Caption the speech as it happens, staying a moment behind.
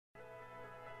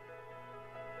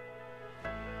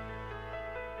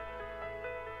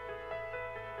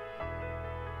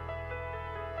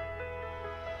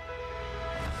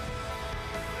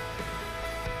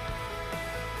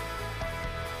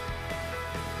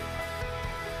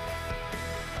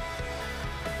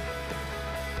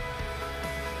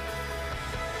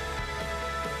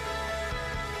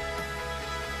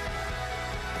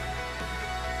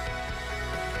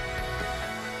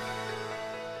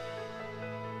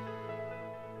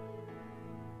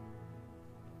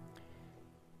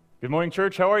Good morning,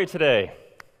 church. How are you today?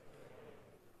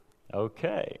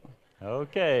 Okay,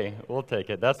 we'll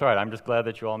take it. That's all right. I'm just glad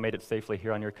that you all made it safely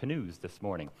here on your canoes this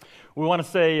morning. We want to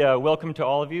say welcome to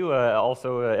all of you,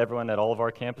 also everyone at all of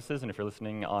our campuses, and if you're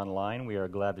listening online, we are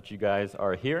glad that you guys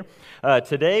are here.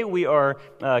 Today we are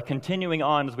continuing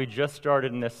on as we just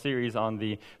started in this series on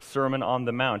the Sermon on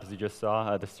the Mount, as you just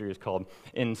saw, the series called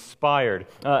Inspired.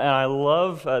 And I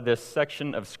love this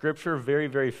section of Scripture, very,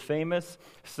 very famous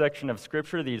section of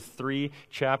Scripture, these 3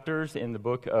 chapters in the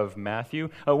book of Matthew.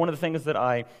 One of the things that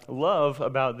I love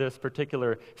about this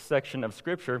particular section of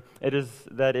Scripture is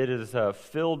that it is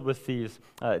filled with these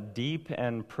deep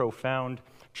and profound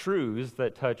truths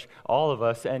that touch all of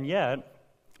us, and yet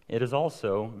it is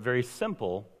also very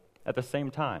simple at the same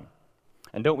time.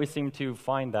 And don't we seem to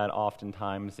find that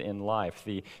oftentimes in life?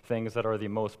 The things that are the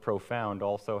most profound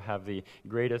also have the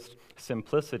greatest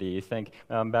simplicity. Think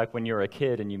back when you're a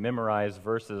kid and you memorize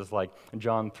verses like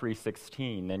John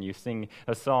 3:16, and you sing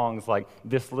songs like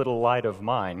 "This Little Light of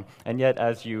Mine." And yet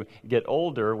as you get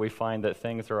older, we find that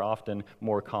things are often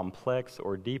more complex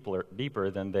or deeper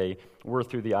than they were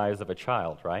through the eyes of a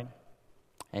child, right?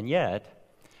 And yet,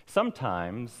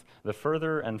 sometimes, the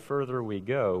further and further we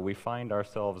go, we find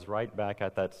ourselves right back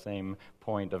at that same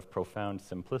point of profound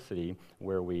simplicity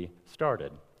where we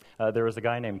started. There was a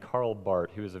guy named Karl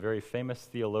Barth who was a very famous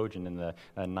theologian in the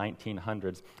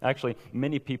 1900s. Actually,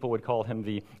 many people would call him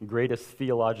the greatest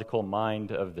theological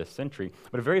mind of this century.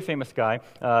 But a very famous guy.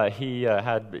 He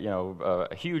had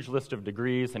a huge list of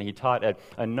degrees, and he taught at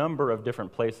a number of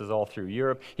different places all through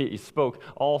Europe. He spoke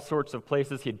all sorts of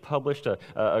places. He'd published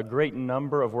a great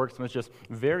number of works and was just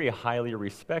very highly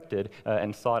respected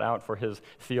and sought out for his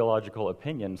theological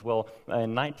opinions. Well,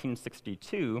 in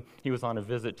 1962, he was on a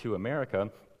visit to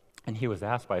America, and he was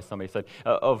asked by somebody, he said,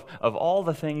 of all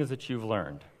the things that you've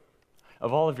learned,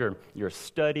 of all of your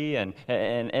study and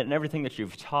everything that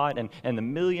you've taught and the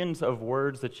millions of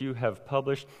words that you have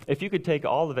published, if you could take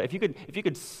all of it, if you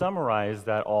could summarize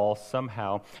that all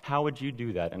somehow, how would you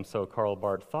do that? And so Karl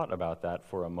Barth thought about that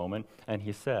for a moment, and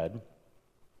he said,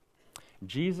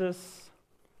 "Jesus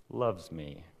loves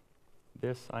me.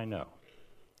 This I know,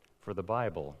 for the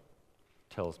Bible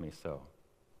tells me so."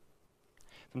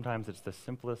 Sometimes it's the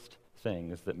simplest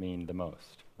things that mean the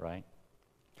most, right?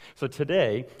 So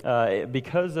today,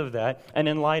 because of that, and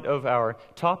in light of our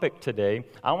topic today,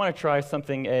 I want to try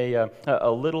something a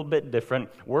little bit different.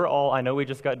 I know we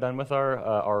just got done with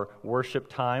our worship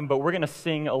time, but we're going to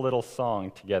sing a little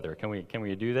song together. Can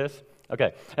we do this?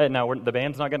 Okay, now the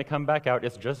band's not going to come back out.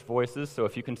 It's just voices, so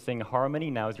if you can sing harmony,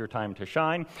 now's your time to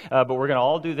shine. But we're going to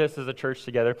all do this as a church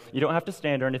together. You don't have to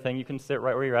stand or anything. You can sit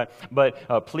right where you're at.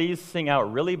 But please sing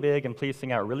out really big and please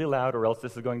sing out really loud, or else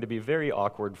this is going to be very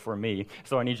awkward for me.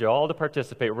 So I need you all to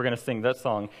participate. We're going to sing that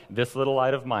song, "This Little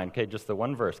Light of Mine." Okay, just the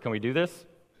one verse. Can we do this?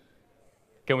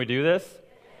 Can we do this?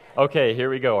 Okay, here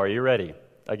we go. Are you ready?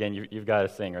 Again, you've got to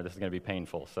sing or this is going to be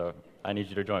painful. So I need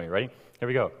you to join me. Ready? Here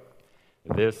we go.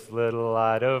 This little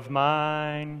light of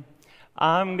mine,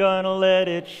 I'm gonna let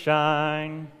it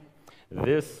shine.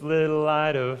 This little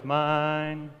light of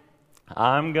mine,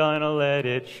 I'm gonna let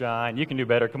it shine. You can do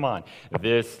better, come on.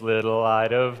 This little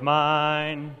light of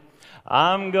mine,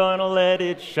 I'm gonna let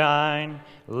it shine.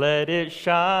 Let it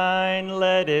shine,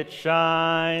 let it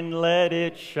shine, let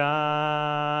it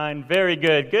shine. Very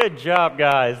good. Good job,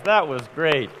 guys. That was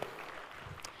great.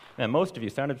 And most of you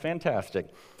sounded fantastic.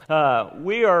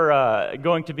 We are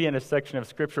going to be in a section of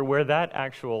Scripture where that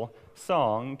actual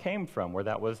song came from, where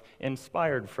that was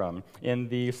inspired from, in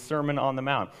the Sermon on the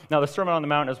Mount. Now, the Sermon on the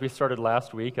Mount, as we started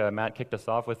last week, Matt kicked us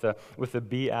off with the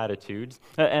Beatitudes.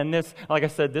 And this, like I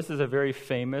said, this is a very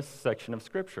famous section of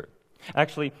Scripture.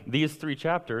 Actually, these 3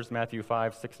 chapters, Matthew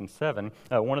 5, 6, and 7,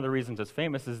 one of the reasons it's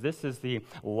famous is this is the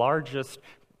largest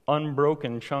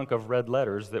unbroken chunk of red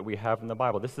letters that we have in the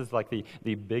Bible. This is like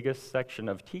the biggest section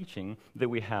of teaching that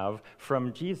we have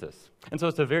from Jesus. And so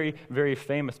it's a very, very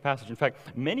famous passage. In fact,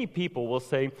 many people will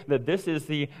say that this is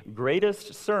the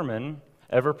greatest sermon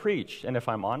ever preached. And if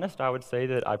I'm honest, I would say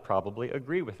that I probably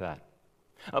agree with that.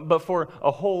 But for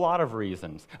a whole lot of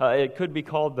reasons. It could be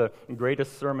called the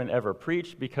greatest sermon ever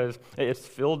preached because it's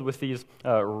filled with these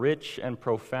rich and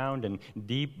profound and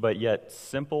deep but yet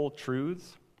simple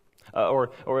truths.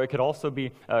 Or it could also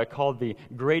be called the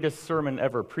greatest sermon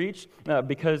ever preached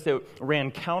because it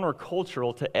ran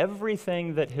countercultural to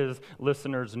everything that his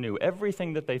listeners knew,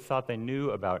 everything that they thought they knew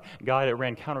about God. It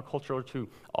ran countercultural to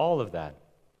all of that.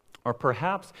 Or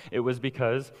perhaps it was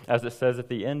because, as it says at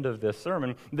the end of this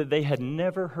sermon, that they had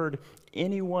never heard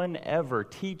anyone ever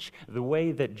teach the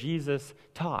way that Jesus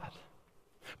taught.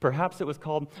 Perhaps it was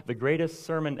called the greatest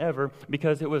sermon ever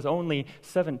because it was only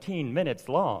 17 minutes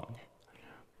long.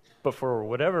 But for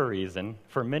whatever reason,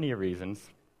 for many reasons,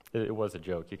 it was a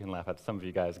joke. You can laugh at it. Some of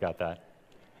you guys got that.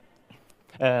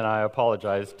 And I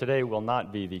apologize. Today will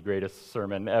not be the greatest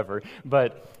sermon ever,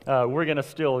 but we're going to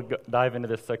still dive into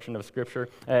this section of Scripture,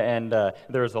 and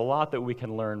there's a lot that we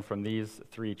can learn from these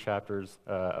 3 chapters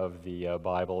of the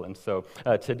Bible. And so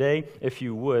today, if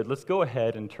you would, let's go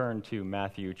ahead and turn to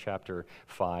Matthew chapter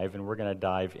 5, and we're going to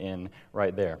dive in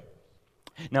right there.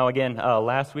 Now again,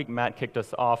 last week Matt kicked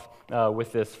us off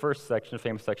with this first section,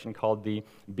 famous section called the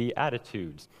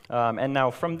Beatitudes. And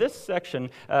now from this section,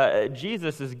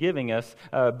 Jesus is giving us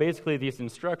basically these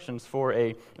instructions for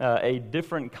a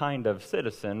different kind of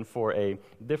citizen, for a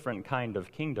different kind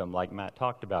of kingdom, like Matt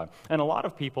talked about. And a lot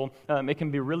of people, it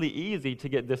can be really easy to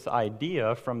get this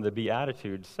idea from the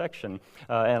Beatitudes section,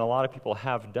 and a lot of people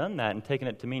have done that and taken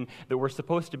it to mean that we're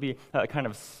supposed to be kind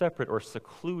of separate or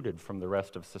secluded from the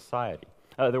rest of society.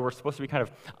 That we're supposed to be kind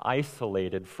of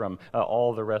isolated from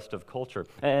all the rest of culture.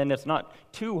 And it's not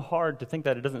too hard to think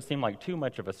that. It doesn't seem like too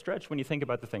much of a stretch when you think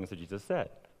about the things that Jesus said.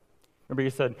 Remember,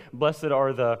 he said, "Blessed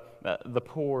are the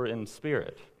poor in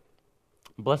spirit.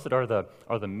 Blessed are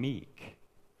the meek.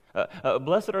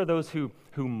 Blessed are those who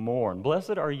mourn.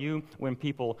 Blessed are you when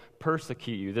people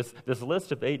persecute you." This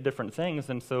list of 8 different things,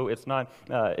 and so it's not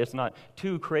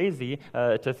too crazy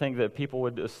to think that people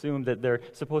would assume that they're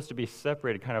supposed to be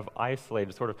separated, kind of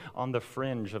isolated, sort of on the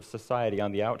fringe of society,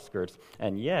 on the outskirts.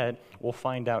 And yet, we'll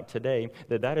find out today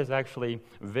that that is actually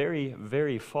very,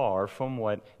 very far from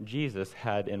what Jesus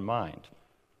had in mind.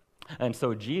 And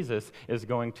so Jesus is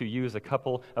going to use a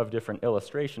couple of different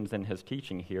illustrations in his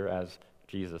teaching here, as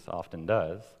Jesus often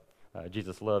does.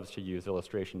 Jesus loves to use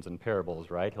illustrations and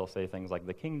parables, right? He'll say things like,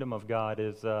 the kingdom of God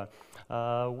is,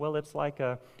 it's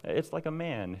like a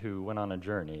man who went on a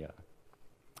journey.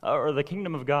 Or the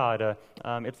kingdom of God,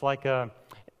 it's like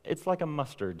a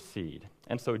mustard seed.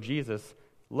 And so Jesus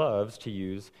loves to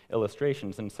use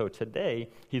illustrations. And so today,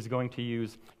 he's going to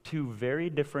use 2 very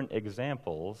different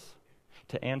examples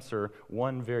to answer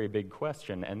one very big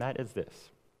question, and that is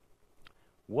this: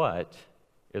 what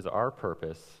is our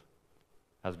purpose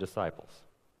as disciples?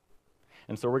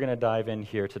 And so we're going to dive in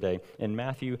here today in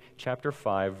Matthew chapter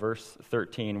 5, verse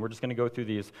 13. We're just going to go through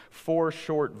these 4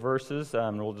 short verses,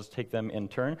 and we'll just take them in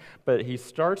turn. But he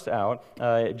starts out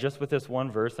just with this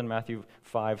one verse in Matthew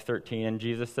 5:13, and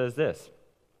Jesus says this.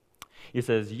 He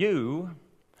says, "You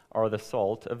are the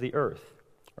salt of the earth."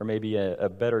 Or maybe a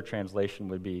better translation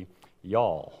would be,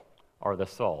 "Y'all are the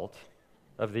salt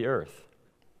of the earth.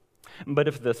 But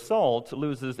if the salt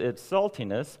loses its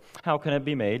saltiness, how can it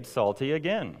be made salty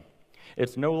again?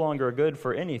 It's no longer good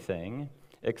for anything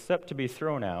except to be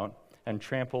thrown out and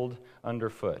trampled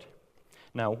underfoot."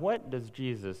 Now, what does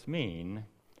Jesus mean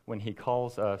when he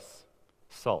calls us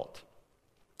salt?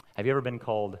 Have you ever been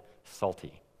called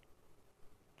salty?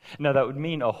 Now, that would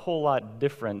mean a whole lot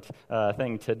different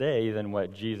thing today than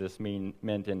what Jesus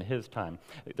meant in his time.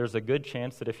 There's a good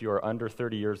chance that if you are under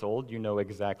 30 years old, you know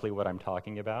exactly what I'm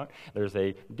talking about. There's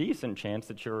a decent chance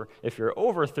that if you're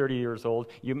over 30 years old,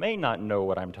 you may not know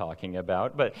what I'm talking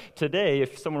about. But today,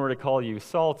 if someone were to call you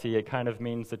salty, it kind of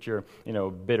means that you're,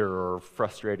 bitter or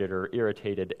frustrated or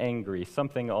irritated, angry,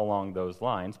 something along those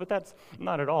lines. But that's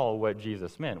not at all what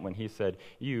Jesus meant when he said,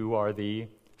 "You are the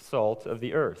salt of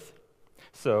the earth."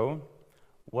 So,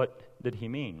 what did he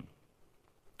mean?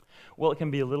 Well, it can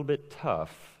be a little bit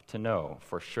tough to know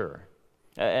for sure.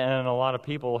 And a lot of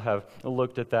people have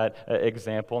looked at that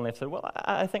example and they've said, well,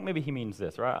 I think maybe he means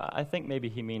this, or I think maybe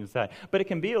he means that. But it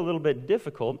can be a little bit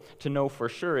difficult to know for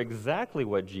sure exactly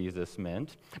what Jesus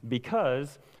meant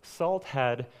because salt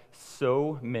had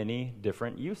so many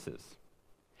different uses.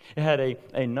 It had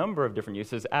a number of different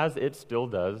uses, as it still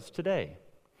does today.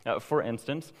 For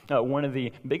instance, one of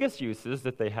the biggest uses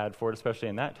that they had for it, especially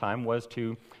in that time, was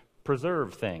to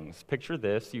preserve things. Picture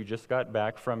this: you just got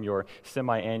back from your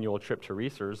semi-annual trip to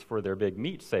Reese's for their big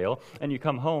meat sale, and you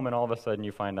come home and all of a sudden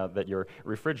you find out that your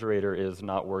refrigerator is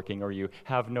not working or you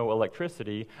have no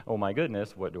electricity. Oh my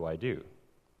goodness, what do I do?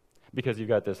 Because you've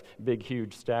got this big,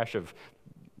 huge stash of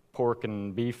pork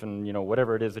and beef and,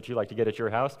 whatever it is that you like to get at your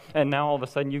house, and now all of a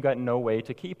sudden you've got no way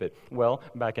to keep it. Well,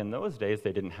 back in those days,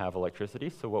 they didn't have electricity,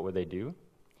 so what would they do?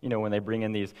 When they bring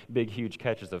in these big, huge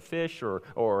catches of fish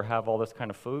or have all this kind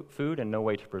of food and no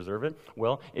way to preserve it,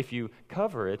 well, if you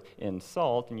cover it in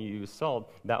salt and you use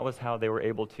salt, that was how they were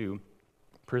able to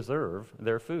preserve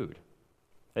their food.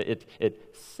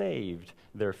 It saved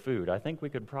their food. I think we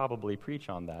could probably preach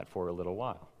on that for a little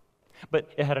while.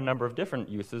 But it had a number of different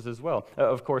uses as well.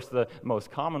 Of course, the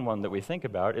most common one that we think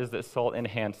about is that salt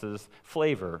enhances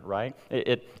flavor, right?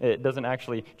 It doesn't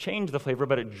actually change the flavor,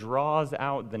 but it draws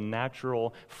out the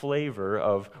natural flavor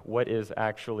of what is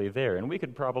actually there. And we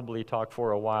could probably talk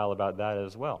for a while about that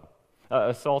as well.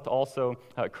 Salt also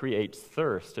creates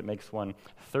thirst. It makes one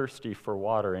thirsty for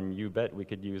water, and you bet we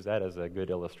could use that as a good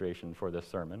illustration for this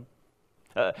sermon.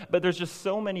 But there's just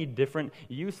so many different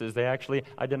uses. They actually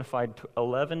identified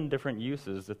 11 different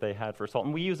uses that they had for salt.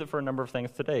 And we use it for a number of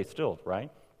things today still, right?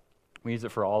 We use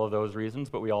it for all of those reasons,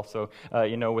 but we also,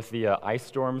 with the ice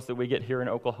storms that we get here in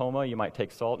Oklahoma, you might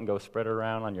take salt and go spread it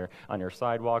around on your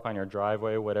sidewalk, on your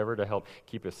driveway, whatever, to help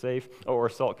keep it safe. Or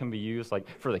salt can be used like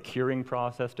for the curing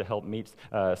process to help meats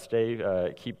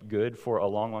keep good for a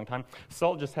long, long time.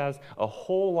 Salt just has a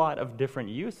whole lot of different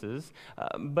uses,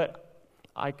 but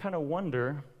I kind of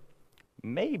wonder,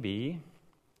 maybe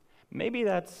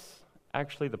that's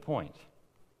actually the point.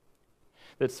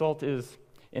 That salt is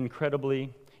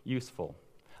incredibly useful.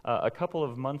 A couple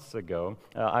of months ago,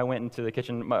 I went into the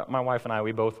kitchen. My wife and I,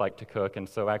 we both like to cook, and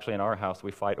so actually in our house, we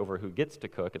fight over who gets to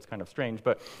cook. It's kind of strange,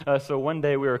 but so one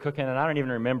day we were cooking, and I don't even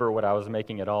remember what I was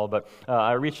making at all, but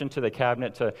I reached into the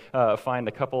cabinet to find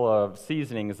a couple of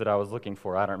seasonings that I was looking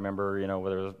for. I don't remember,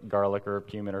 whether it was garlic or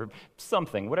cumin or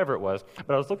something, whatever it was,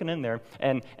 but I was looking in there,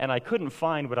 and I couldn't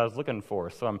find what I was looking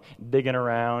for, so I'm digging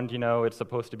around. It's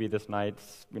supposed to be this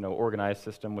nice, organized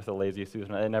system with a lazy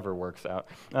Susan. It never works out,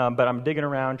 but I'm digging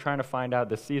around, trying to find out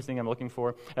the seasoning I'm looking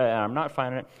for, and I'm not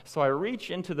finding it. So I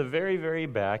reach into the very, very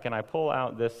back, and I pull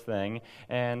out this thing,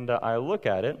 and I look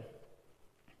at it,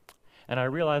 and I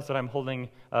realize that I'm holding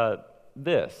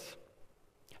this.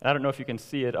 And I don't know if you can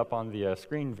see it up on the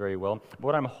screen very well, but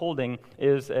what I'm holding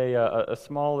is a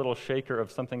small little shaker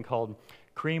of something called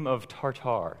cream of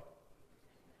tartar.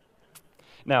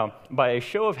 Now, by a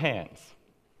show of hands,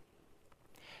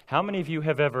 how many of you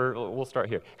have ever, we'll start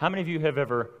here, how many of you have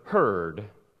ever heard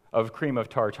of cream of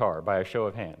tartar, by a show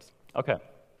of hands? Okay.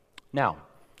 Now,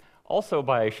 also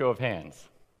by a show of hands,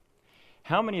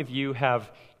 how many of you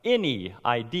have any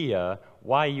idea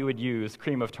why you would use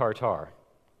cream of tartar?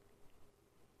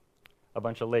 A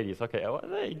bunch of ladies. Okay.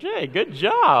 Hey, Jay, good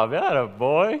job. Atta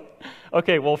boy.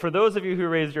 Okay, well, for those of you who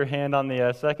raised your hand on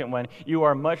the second one, you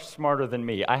are much smarter than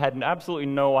me. I had absolutely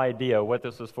no idea what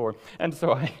this was for. And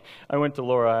so I went to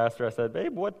Laura. I asked her, I said,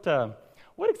 babe,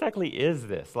 what exactly is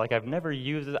this? Like, I've never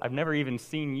used it. I've never even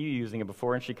seen you using it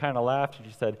before. And she kind of laughed, and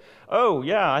she said, oh,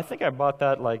 yeah, I think I bought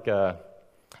that like a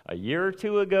year or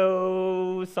two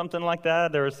ago, something like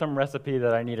that. There was some recipe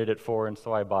that I needed it for, and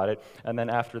so I bought it. And then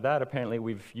after that, apparently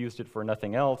we've used it for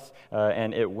nothing else,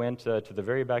 and it went to the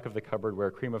very back of the cupboard where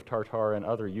cream of tartar and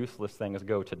other useless things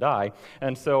go to die.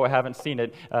 And so I haven't seen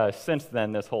it since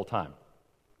then this whole time.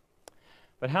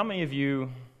 But how many of you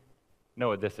know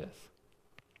what this is?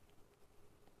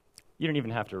 You don't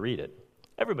even have to read it.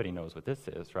 Everybody knows what this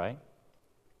is, right?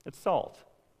 It's salt.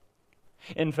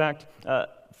 In fact,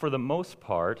 for the most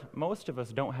part, most of us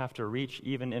don't have to reach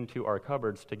even into our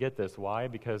cupboards to get this. Why?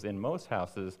 Because in most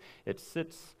houses, it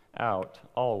sits out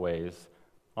always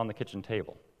on the kitchen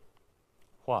table.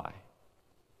 Why?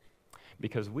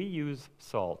 Because we use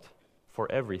salt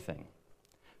for everything.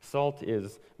 Salt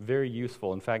is very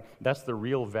useful. In fact, that's the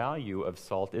real value of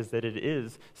salt, is that it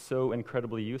is so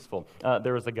incredibly useful.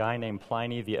 There was a guy named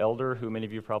Pliny the Elder, who many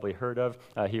of you probably heard of.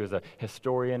 He was a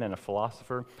historian and a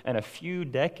philosopher. And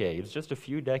just a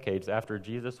few decades after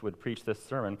Jesus would preach this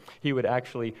sermon, he would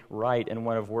actually write in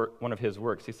one of his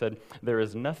works, he said, "There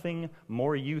is nothing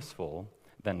more useful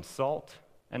than salt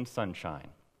and sunshine."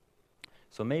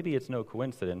 So maybe it's no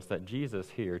coincidence that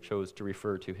Jesus here chose to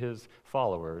refer to his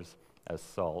followers as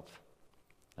salt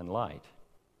and light.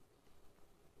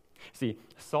 See,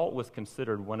 salt was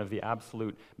considered one of the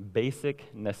absolute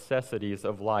basic necessities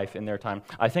of life in their time.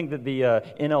 I think that the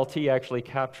NLT actually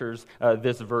captures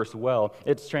this verse well.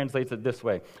 It translates it this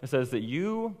way. It says that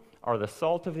you are the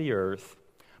salt of the earth,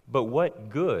 but what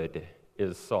good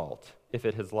is salt if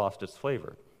it has lost its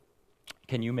flavor?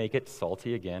 Can you make it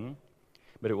salty again?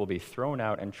 But it will be thrown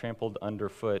out and trampled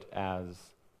underfoot as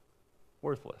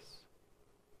worthless.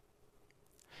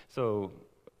 So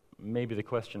maybe the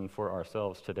question for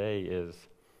ourselves today is,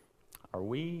 are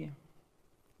we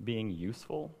being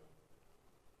useful?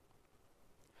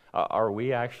 Are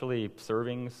we actually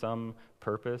serving some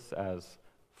purpose as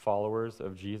followers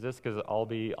of Jesus? Because I'll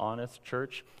be honest,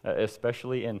 church,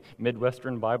 especially in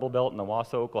Midwestern Bible Belt in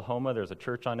Owasso, Oklahoma, there's a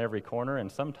church on every corner, and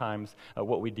sometimes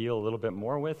what we deal a little bit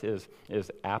more with is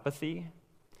apathy.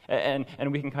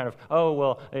 And we can kind of, oh,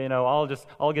 well,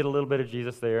 I'll get a little bit of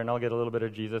Jesus there, and I'll get a little bit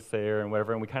of Jesus there, and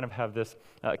whatever, and we kind of have this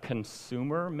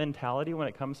consumer mentality when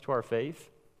it comes to our faith.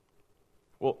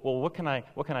 Well, what can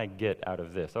I get out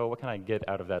of this? Oh, what can I get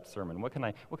out of that sermon? What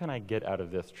can I get out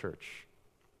of this church?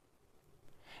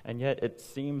 And yet it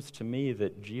seems to me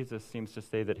that Jesus seems to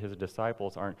say that his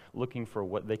disciples aren't looking for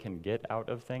what they can get out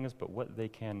of things, but what they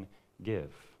can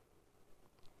give.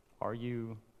 Are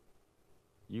you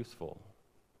useful?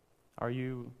 Are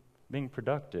you being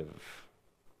productive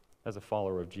as a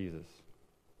follower of Jesus?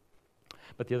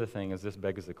 But the other thing is, this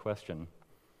begs the question,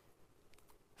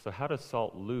 so how does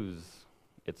salt lose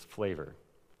its flavor?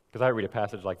 Because I read a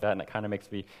passage like that, and it kind of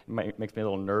makes me a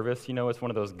little nervous. It's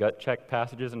one of those gut check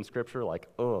passages in Scripture, like,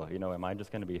 am I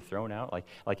just going to be thrown out?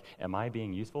 Like, am I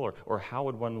being useful? Or how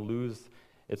would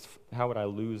I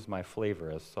lose my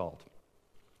flavor as salt?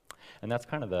 And that's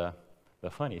kind of the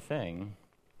funny thing,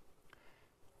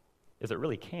 is it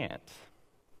really can't.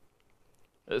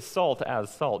 Salt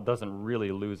as salt doesn't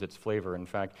really lose its flavor. In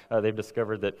fact, they've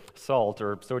discovered that salt,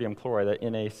 or sodium chloride, that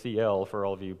NaCl, for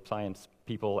all of you science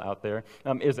people out there,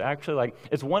 is actually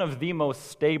it's one of the most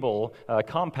stable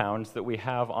compounds that we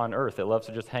have on Earth. It loves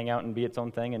to just hang out and be its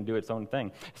own thing and do its own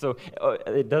thing. So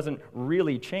it doesn't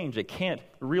really change.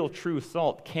 Real true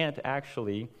salt can't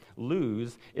actually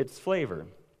lose its flavor.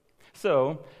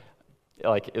 So,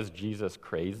 is Jesus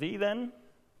crazy then?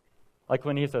 Like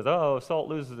when he says, oh, salt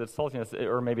loses its saltiness,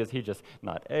 or maybe is he just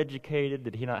not educated?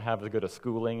 Did he not have as good a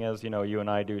schooling as, you and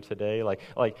I do today? Like,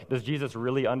 does Jesus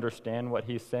really understand what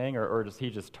he's saying, or is he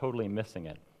just totally missing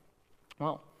it?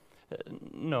 Well,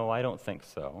 no, I don't think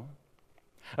so.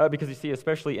 Because you see,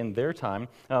 especially in their time,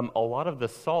 a lot of the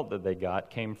salt that they got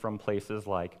came from places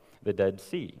like the Dead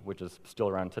Sea, which is still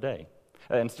around today.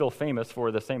 And still famous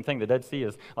for the same thing. The Dead Sea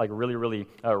is really, really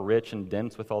rich and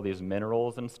dense with all these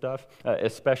minerals and stuff,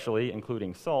 especially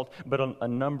including salt, but a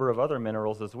number of other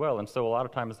minerals as well. And so a lot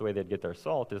of times the way they'd get their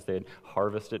salt is they'd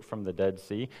harvest it from the Dead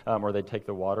Sea, or they'd take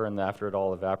the water, and after it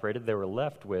all evaporated, they were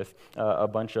left with a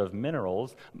bunch of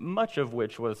minerals, much of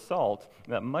which was salt,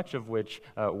 much of which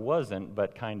wasn't,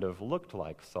 but kind of looked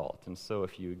like salt. And so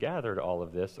if you gathered all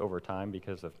of this over time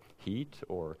because of heat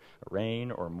or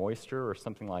rain or moisture or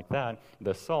something like that,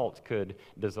 the salt could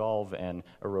dissolve and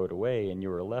erode away, and you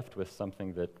were left with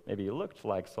something that maybe looked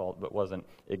like salt but wasn't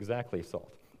exactly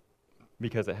salt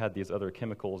because it had these other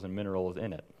chemicals and minerals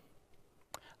in it.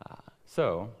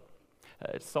 So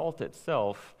salt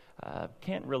itself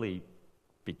can't really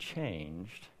be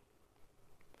changed,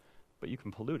 but you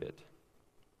can pollute it.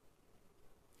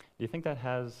 Do you think that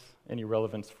has any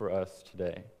relevance for us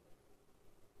today?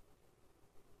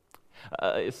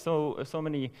 So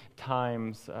many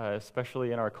times,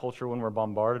 especially in our culture when we're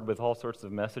bombarded with all sorts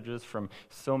of messages from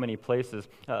so many places,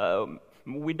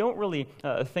 we don't really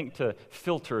think to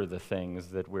filter the things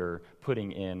that we're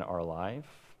putting in our life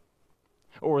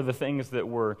or the things that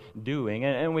we're doing.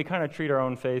 And we kind of treat our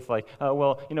own faith like,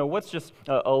 what's just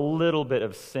a little bit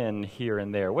of sin here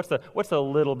and there? What's a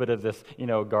little bit of this,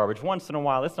 garbage? Once in a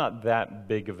while, it's not that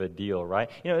big of a deal, right?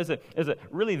 Is it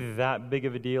really that big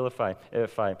of a deal if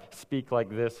I speak like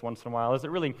this once in a while? Is it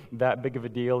really that big of a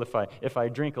deal if I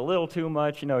drink a little too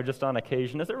much, just on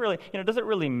occasion? Is it really, does it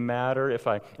really matter if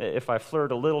I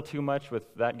flirt a little too much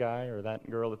with that guy or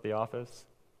that girl at the office?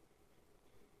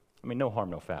 I mean, no harm,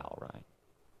 no foul, right?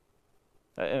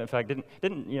 In fact,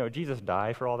 didn't Jesus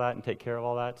die for all that and take care of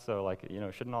all that? So,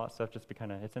 shouldn't all that stuff just be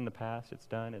it's in the past, it's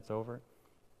done, it's over?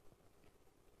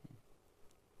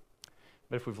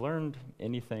 But if we've learned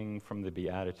anything from the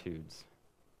Beatitudes,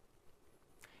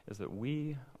 is that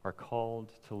we are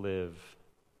called to live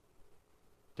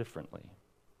differently.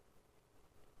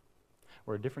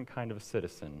 We're a different kind of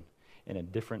citizen in a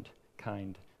different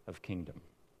kind of kingdom.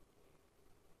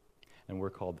 And we're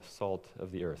called the salt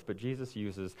of the earth. But Jesus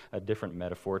uses a different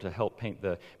metaphor to help paint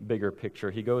the bigger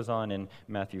picture. He goes on in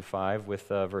Matthew 5 with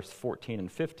verse 14 and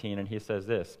 15, and he says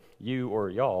this, "You, or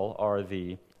y'all, are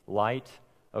the light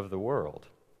of the world.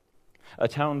 A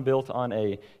town built on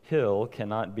a hill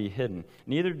cannot be hidden.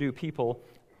 Neither do people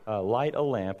light a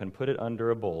lamp and put it under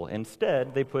a bowl.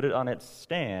 Instead, they put it on its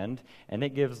stand, and it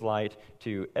gives light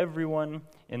to everyone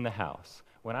in the house."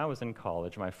 When I was in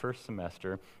college, my first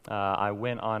semester, I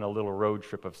went on a little road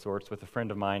trip of sorts with a friend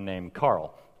of mine named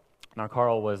Carl. Now,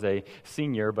 Carl was a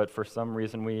senior, but for some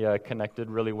reason we connected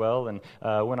really well and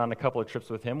went on a couple of trips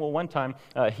with him. Well, one time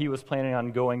he was planning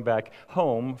on going back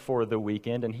home for the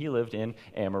weekend, and he lived in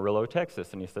Amarillo,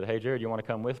 Texas. And he said, "Hey, Jared, you want to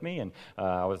come with me?" And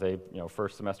I was a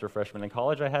first semester freshman in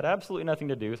college. I had absolutely nothing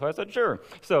to do, so I said, "Sure."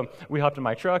 So we hopped in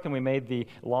my truck, and we made the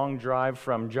long drive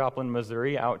from Joplin,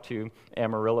 Missouri, out to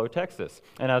Amarillo, Texas.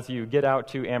 And as you get out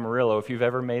to Amarillo, if you've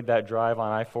ever made that drive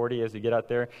on I-40, as you get out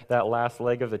there, that last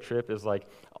leg of the trip is like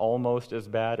almost as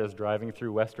bad as driving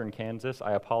through western Kansas.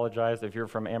 I apologize if you're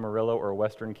from Amarillo or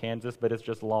western Kansas, but it's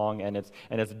just long and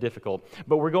it's difficult.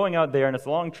 But we're going out there, and it's a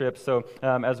long trip, so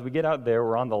as we get out there,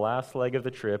 we're on the last leg of the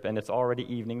trip, and it's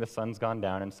already evening, the sun's gone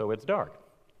down, and so it's dark.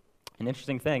 An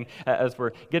interesting thing, as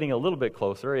we're getting a little bit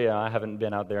closer, I haven't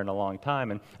been out there in a long time,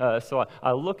 and so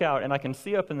I look out, and I can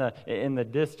see up in the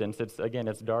distance,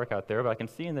 it's dark out there, but I can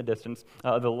see in the distance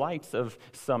the lights of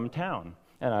some town.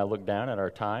 And I looked down at our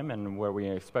time and where we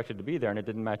expected to be there, and it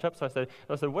didn't match up. So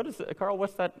I said, "What is it, Carl?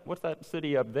 What's that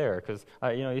city up there?" Because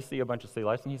you see a bunch of city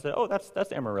lights, and he said, "Oh,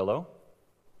 that's Amarillo."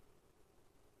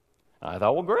 I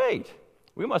thought, well, great.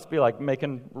 We must be like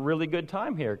making really good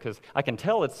time here, because I can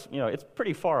tell it's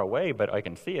pretty far away, but I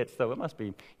can see it, so it must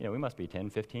be we must be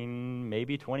 10, 15,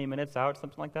 maybe 20 minutes out,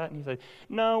 something like that. And he said,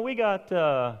 "No, we got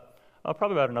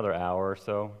probably about another hour or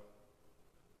so."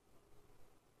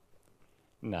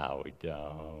 No, we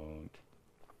don't.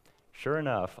 Sure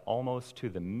enough, almost to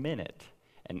the minute,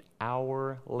 an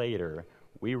hour later,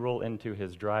 we roll into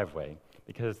his driveway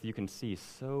because you can see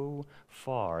so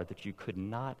far that you could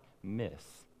not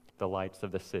miss the lights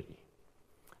of the city.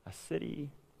 A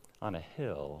city on a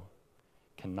hill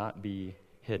cannot be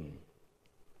hidden.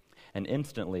 And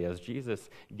instantly, as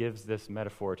Jesus gives this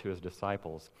metaphor to his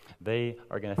disciples, they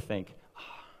are going to think,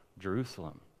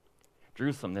 Jerusalem.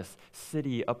 Jerusalem, this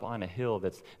city up on a hill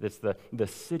that's the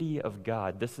city of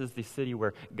God. This is the city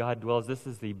where God dwells. This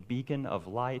is the beacon of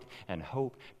light and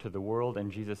hope to the world.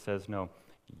 And Jesus says, no,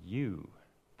 you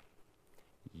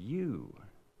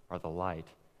are the light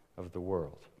of the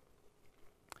world.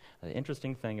 The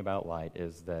interesting thing about light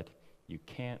is that you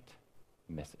can't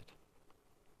miss it.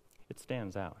 It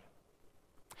stands out.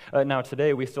 Now,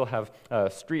 today we still have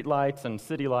street lights and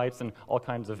city lights and all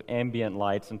kinds of ambient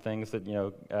lights and things that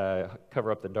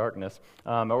cover up the darkness.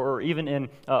 Or even in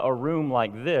a room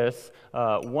like this,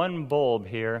 one bulb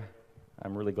here.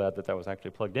 I'm really glad that was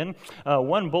actually plugged in.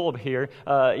 One bulb here,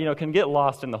 can get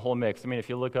lost in the whole mix. I mean, if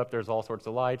you look up, there's all sorts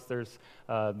of lights. There's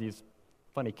these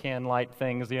funny can light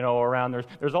things, around.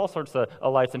 There's all sorts of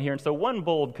lights in here. And so one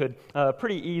bulb could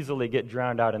pretty easily get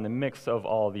drowned out in the mix of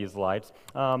all these lights.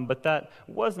 But that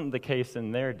wasn't the case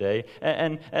in their day.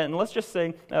 And let's just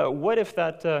say, what if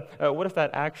that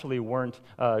actually weren't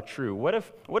true? What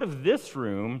if this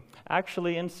room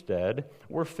actually instead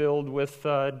were filled with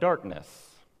darkness?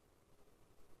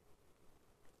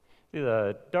 See,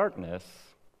 the darkness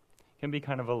can be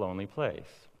kind of a lonely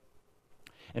place.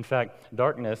 In fact,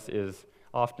 darkness is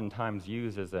oftentimes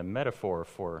used as a metaphor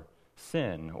for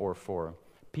sin or for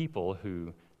people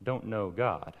who don't know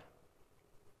God.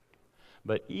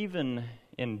 But even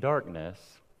in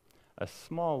darkness, a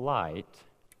small light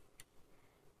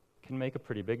can make a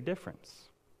pretty big difference.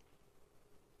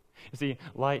 You see,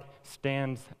 light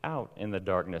stands out in the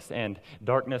darkness, and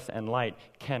darkness and light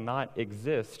cannot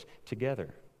exist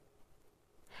together.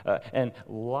 And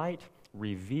light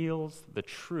reveals the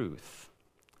truth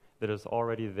that is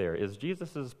already there. Is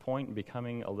Jesus' point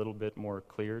becoming a little bit more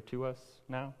clear to us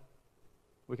now?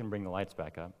 We can bring the lights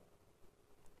back up.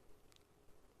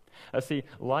 See,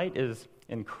 light is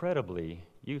incredibly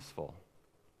useful.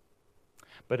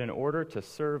 But in order to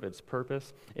serve its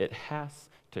purpose, it has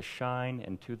to shine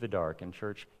into the dark. And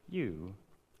church, you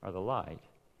are the light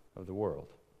of the world.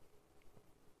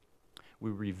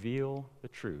 We reveal the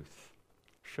truth,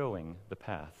 showing the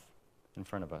path in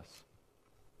front of us.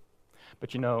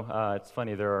 But it's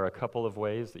funny, there are a couple of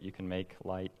ways that you can make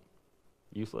light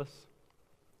useless.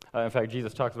 In fact,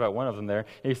 Jesus talks about one of them there.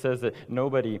 He says that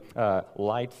nobody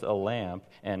lights a lamp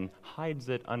and hides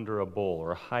it under a bowl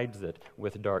or hides it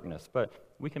with darkness. But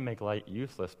we can make light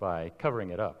useless by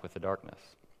covering it up with the darkness.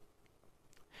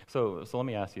 So let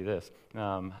me ask you this.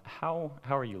 How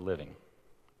are you living?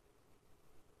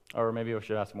 Or maybe I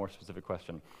should ask a more specific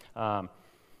question.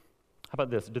 How about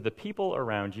this? Do the people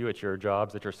around you at your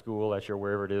jobs, at your school, at your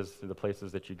wherever it is, the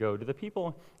places that you go, do the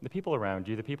people around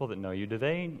you, the people that know you, do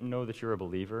they know that you're a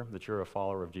believer, that you're a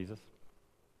follower of Jesus?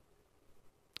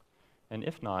 And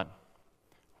if not,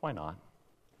 why not?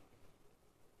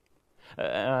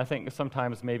 And I think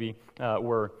sometimes maybe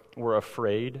we're we're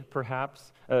afraid,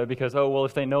 perhaps, because, oh, well,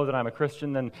 if they know that I'm a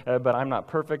Christian, then, but I'm not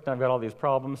perfect, and I've got all these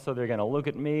problems, so they're going to look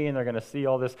at me, and they're going to see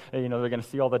all this, they're going to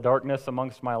see all the darkness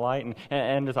amongst my light,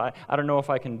 and I don't know if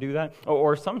I can do that.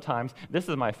 Or sometimes, this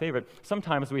is my favorite,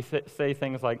 sometimes we say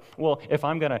things like, well, if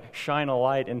I'm going to shine a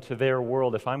light into their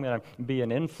world, if I'm going to be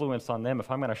an influence on them,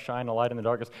 if I'm going to shine a light in the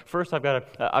darkness, first I've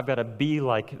got to be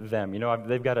like them.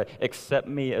 They've got to accept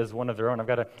me as one of their own. I've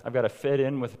got to fit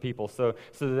in with people, so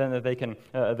then that they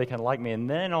can like me, and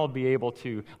then I'll be able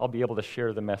to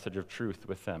share the message of truth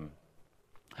with them.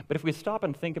 But if we stop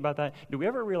and think about that, do we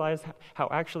ever realize how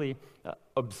actually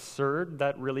absurd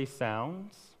that really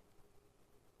sounds?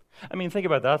 I mean, think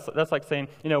about that. That's like saying,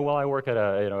 well, I work at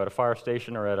a fire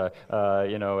station, or at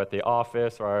the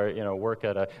office, or I work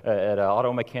at an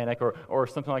auto mechanic, or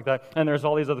something like that. And there's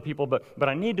all these other people, but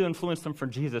I need to influence them for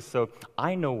Jesus. So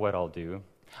I know what I'll do.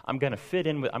 I'm going to fit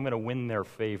in I'm going to win their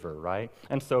favor, right?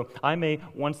 And so I may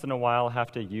once in a while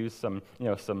have to use some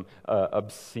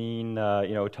obscene,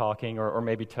 talking, or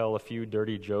maybe tell a few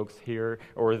dirty jokes here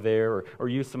or there, or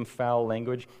use some foul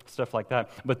language, stuff like that.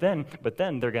 But then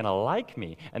they're going to like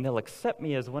me, and they'll accept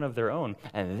me as one of their own,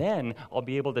 and then I'll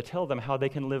be able to tell them how they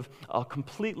can live a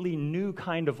completely new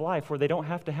kind of life where they don't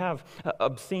have to have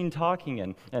obscene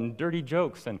talking and dirty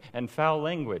jokes and foul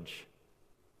language.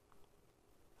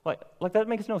 Like that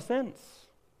makes no sense.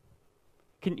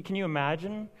 Can you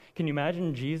imagine? Can you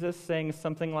imagine Jesus saying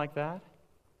something like that?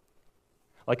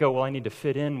 Like, oh, well, I need to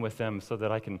fit in with them so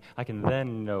that I can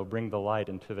then bring the light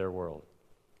into their world.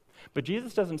 But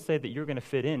Jesus doesn't say that you're going to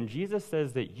fit in. Jesus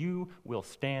says that you will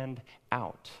stand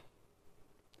out.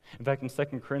 In fact, in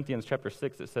 2 Corinthians chapter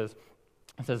 6, it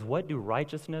says, what do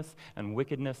righteousness and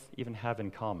wickedness even have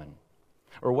in common?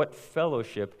 Or what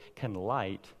fellowship can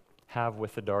light have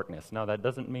with the darkness? Now, that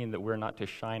doesn't mean that we're not to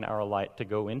shine our light, to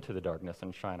go into the darkness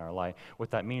and shine our light.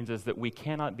 What that means is that we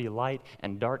cannot be light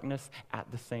and darkness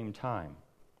at the same time.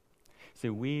 See,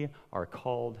 we are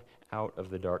called out of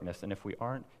the darkness, and if we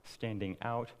aren't standing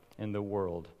out in the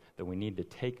world, then we need to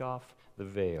take off the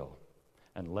veil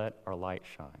and let our light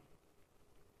shine.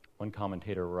 One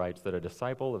commentator writes that a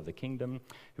disciple of the kingdom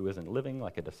who isn't living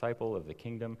like a disciple of the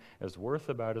kingdom is worth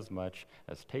about as much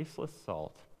as tasteless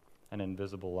salt an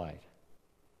invisible light.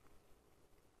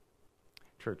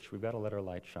 Church, we've got to let our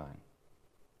light shine.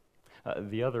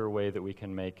 The other way that we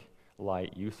can make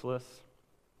light useless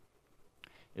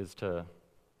is to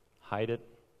hide it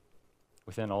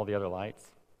within all the other lights.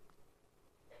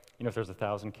 If there's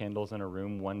 1,000 candles in a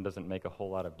room, one doesn't make a whole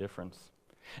lot of difference.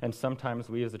 And sometimes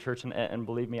we as a church, and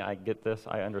believe me, I get this,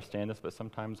 I understand this, but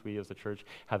sometimes we as a church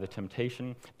have the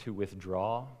temptation to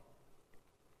withdraw.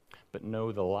 But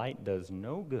no, the light does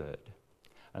no good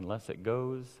unless it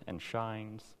goes and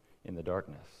shines in the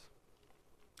darkness.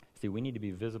 See, we need to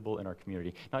be visible in our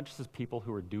community, not just as people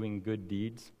who are doing good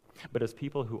deeds, but as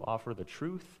people who offer the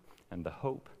truth and the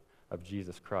hope of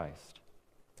Jesus Christ,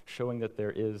 showing that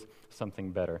there is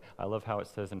something better. I love how it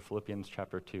says in Philippians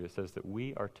chapter 2, it says that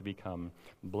we are to become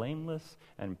blameless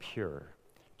and pure,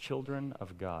 children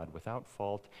of God, without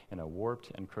fault in a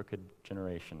warped and crooked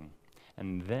generation.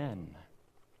 And then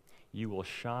you will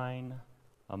shine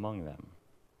among them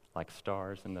like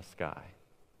stars in the sky.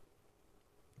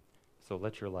 So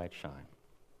let your light shine.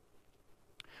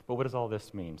 But what does all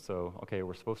this mean? So, okay,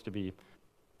 we're supposed to be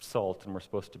salt and we're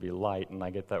supposed to be light, and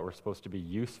I get that we're supposed to be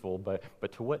useful, but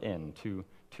to what end? To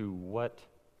what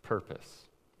purpose?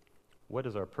 What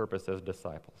is our purpose as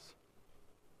disciples?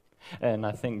 And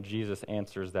I think Jesus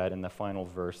answers that in the final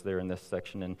verse there in this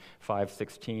section in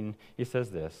 5:16. He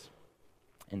says this,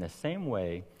 "In the same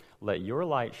way, let your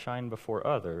light shine before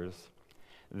others,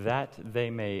 that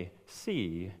they may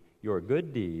see your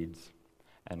good deeds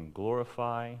and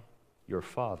glorify your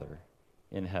Father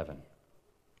in heaven."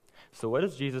 So what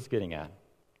is Jesus getting at?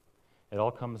 It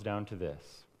all comes down to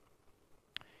this.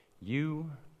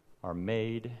 You are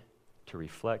made to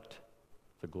reflect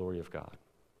the glory of God.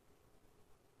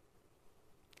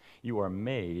 You are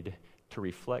made to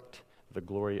reflect the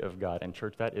glory of God. And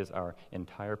church, that is our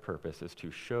entire purpose, is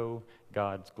to show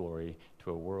God's glory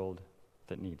to a world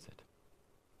that needs it.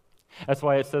 That's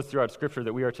why it says throughout Scripture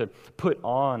that we are to put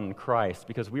on Christ,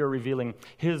 because we are revealing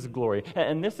His glory.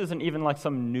 And this isn't even like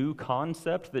some new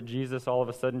concept that Jesus all of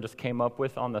a sudden just came up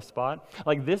with on the spot.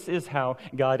 Like, this is how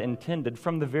God intended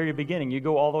from the very beginning. You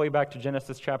go all the way back to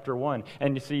Genesis chapter 1,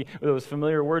 and you see those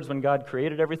familiar words when God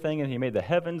created everything, and He made the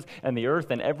heavens and the earth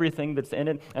and everything that's in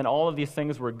it, and all of these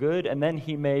things were good, and then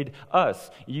He made us,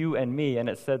 you and me, and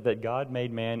it said that God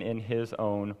made man in His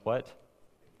own, what?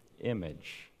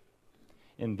 Image.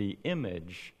 In the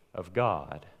image of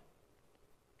God,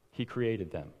 He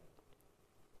created them.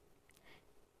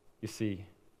 You see,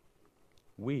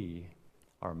 We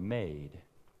are made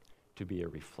to be a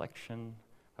reflection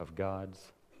of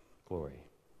God's glory.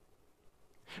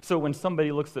 So when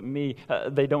somebody looks at me,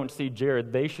 they don't see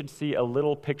Jared. They should see a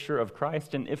little picture of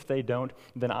Christ, and if they don't,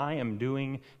 then I am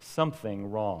doing something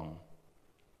wrong.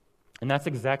 And that's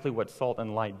exactly what salt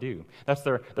and light do. That's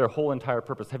their whole entire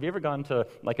purpose. Have you ever gone to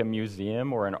like a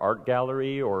museum or an art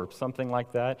gallery or something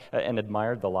like that and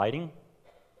admired the lighting?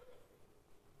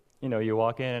 You know, you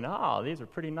walk in and, these are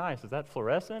pretty nice. Is that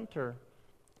fluorescent? Or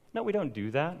no, we don't do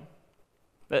that.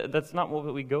 That's not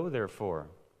what we go there for.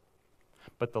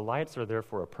 But the lights are there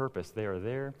for a purpose. They are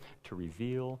there to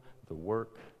reveal the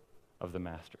work of the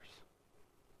masters.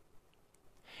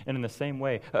 And in the same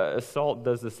way, salt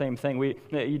does the same thing.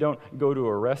 You don't go to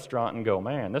a restaurant and go,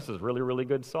 man, this is really, really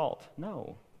good salt.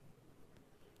 No.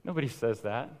 Nobody says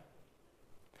that.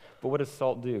 But what does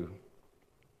salt do?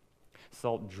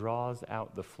 Salt draws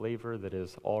out the flavor that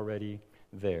is already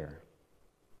there.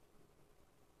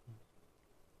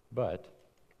 But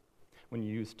when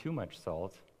you use too much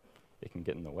salt, it can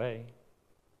get in the way.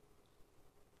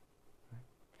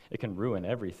 It can ruin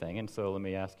everything. And so let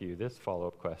me ask you this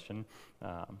follow-up question.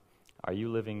 Are you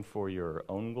living for your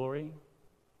own glory?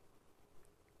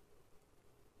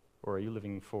 Or are you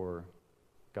living for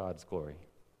God's glory?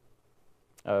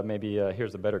 Maybe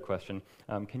here's a better question.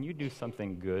 Can you do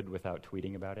something good without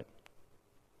tweeting about it?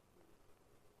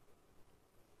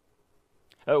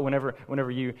 Whenever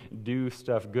you do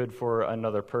stuff good for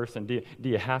another person, do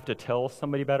you have to tell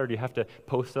somebody about it, or do you have to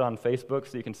post it on Facebook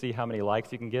so you can see how many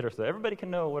likes you can get, or so everybody can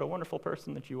know what a wonderful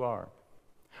person that you are?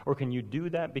 Or can you do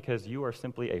that because you are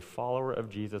simply a follower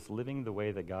of Jesus, living the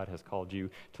way that God has called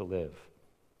you to live?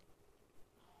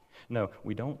 No,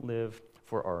 we don't live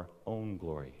for our own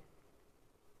glory.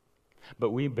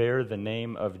 But we bear the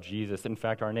name of Jesus. In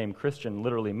fact, our name Christian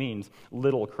literally means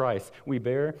little Christ. We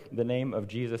bear the name of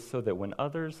Jesus so that when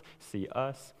others see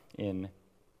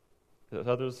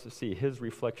his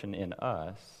reflection in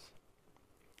us,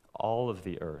 all of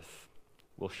the earth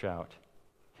will shout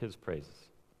his praises.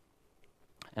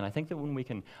 And I think that when we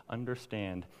can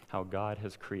understand how God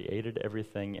has created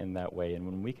everything in that way, and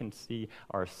when we can see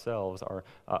ourselves,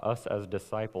 us as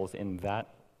disciples in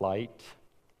that light,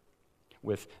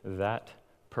 with that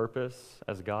purpose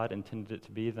as God intended it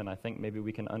to be, then I think maybe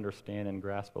we can understand and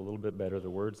grasp a little bit better the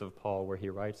words of Paul where he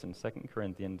writes in 2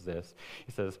 Corinthians this.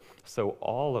 He says, so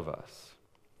all of us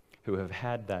who have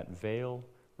had that veil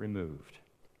removed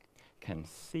can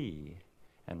see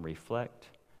and reflect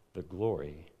the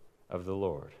glory of the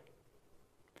Lord.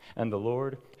 And the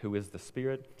Lord, who is the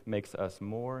Spirit, makes us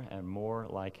more and more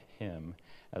like him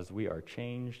as we are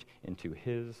changed into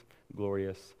his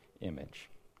glorious image.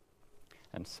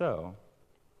 And so,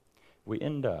 we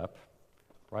end up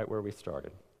right where we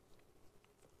started.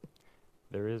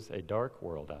 There is a dark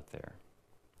world out there.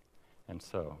 And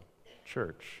so,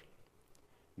 church,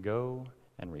 go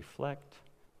and reflect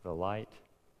the light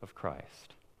of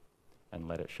Christ and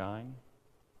let it shine,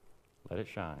 let it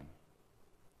shine,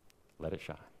 let it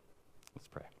shine. Let's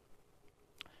pray.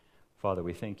 Father,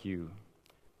 we thank you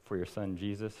for your Son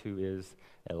Jesus, who is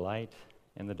a light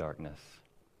in the darkness.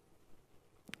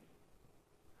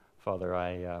 Father,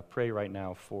 I pray right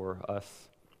now for us,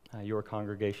 your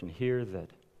congregation here, that,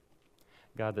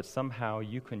 God, that somehow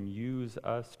you can use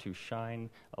us to shine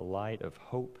a light of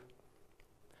hope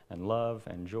and love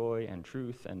and joy and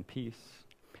truth and peace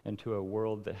into a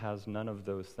world that has none of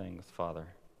those things, Father.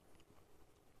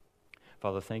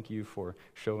 Father, thank you for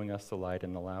showing us the light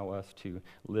and allow us to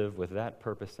live with that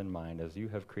purpose in mind as you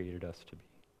have created us to be.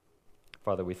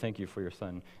 Father, we thank you for your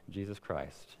Son, Jesus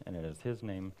Christ, and it is his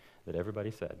name that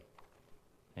everybody said,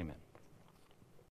 amen.